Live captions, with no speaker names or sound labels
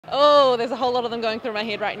Oh, there's a whole lot of them going through my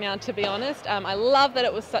head right now, to be honest. I love that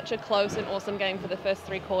it was such a close and awesome game for the first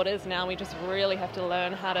 3 quarters. Now we just really have to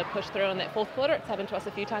learn how to push through in that 4th quarter. It's happened to us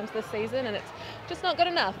a few times this season, and it's just not good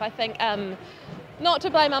enough. I think not to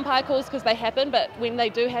blame umpire calls because they happen, but when they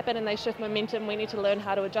do happen and they shift momentum, we need to learn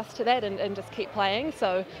how to adjust to that and just keep playing.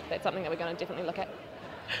 So that's something that we're going to definitely look at.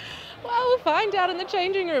 Well, we'll find out in the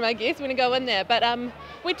changing room, I guess, when we go in there. But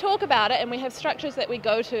we talk about it, and we have structures that we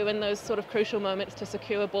go to in those sort of crucial moments to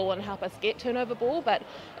secure ball and help us get turnover ball. But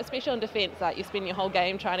especially on defence, like you spend your whole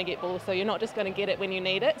game trying to get ball, so you're not just going to get it when you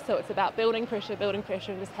need it. So it's about building pressure,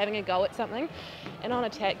 and just having a go at something. And on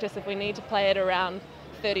attack, just if we need to play it around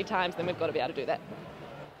 30 times, then we've got to be able to do that.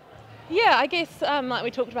 Yeah, I guess like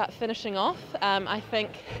we talked about finishing off, I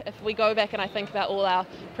think if we go back and I think about all our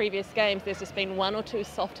previous games, there's just been 1 or 2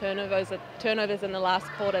 soft turnovers in the last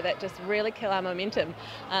quarter that just really kill our momentum.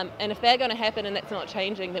 And if they're going to happen and that's not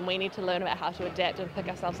changing, then we need to learn about how to adapt and pick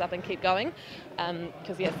ourselves up and keep going.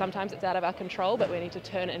 Because yeah, sometimes it's out of our control, but we need to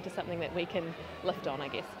turn it into something that we can lift on, I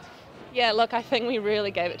guess. Yeah, look, I think we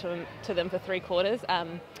really gave it to them for 3 quarters.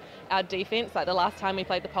 Our defence, like the last time we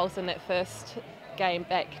played the Pulse in that first game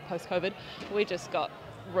back post-COVID, we just got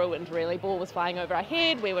ruined really. Ball was flying over our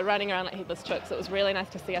head, we were running around like headless chooks. It was really nice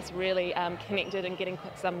to see us really connected and getting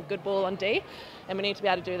some good ball on D, and we need to be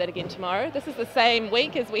able to do that again tomorrow. This is the same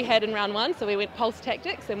week as we had in round 1, so we went Pulse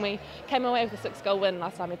Tactics and we came away with a 6-goal win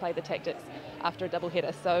last time we played the Tactics after a double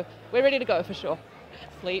header, so we're ready to go for sure.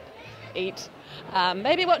 Sleep, eat,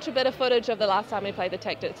 maybe watch a bit of footage of the last time we played the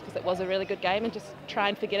Tactics because it was a really good game, and just try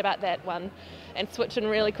and forget about that one and switch in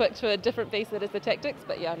really quick to a different beast that is the Tactics.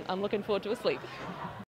 But yeah, I'm looking forward to a sleep.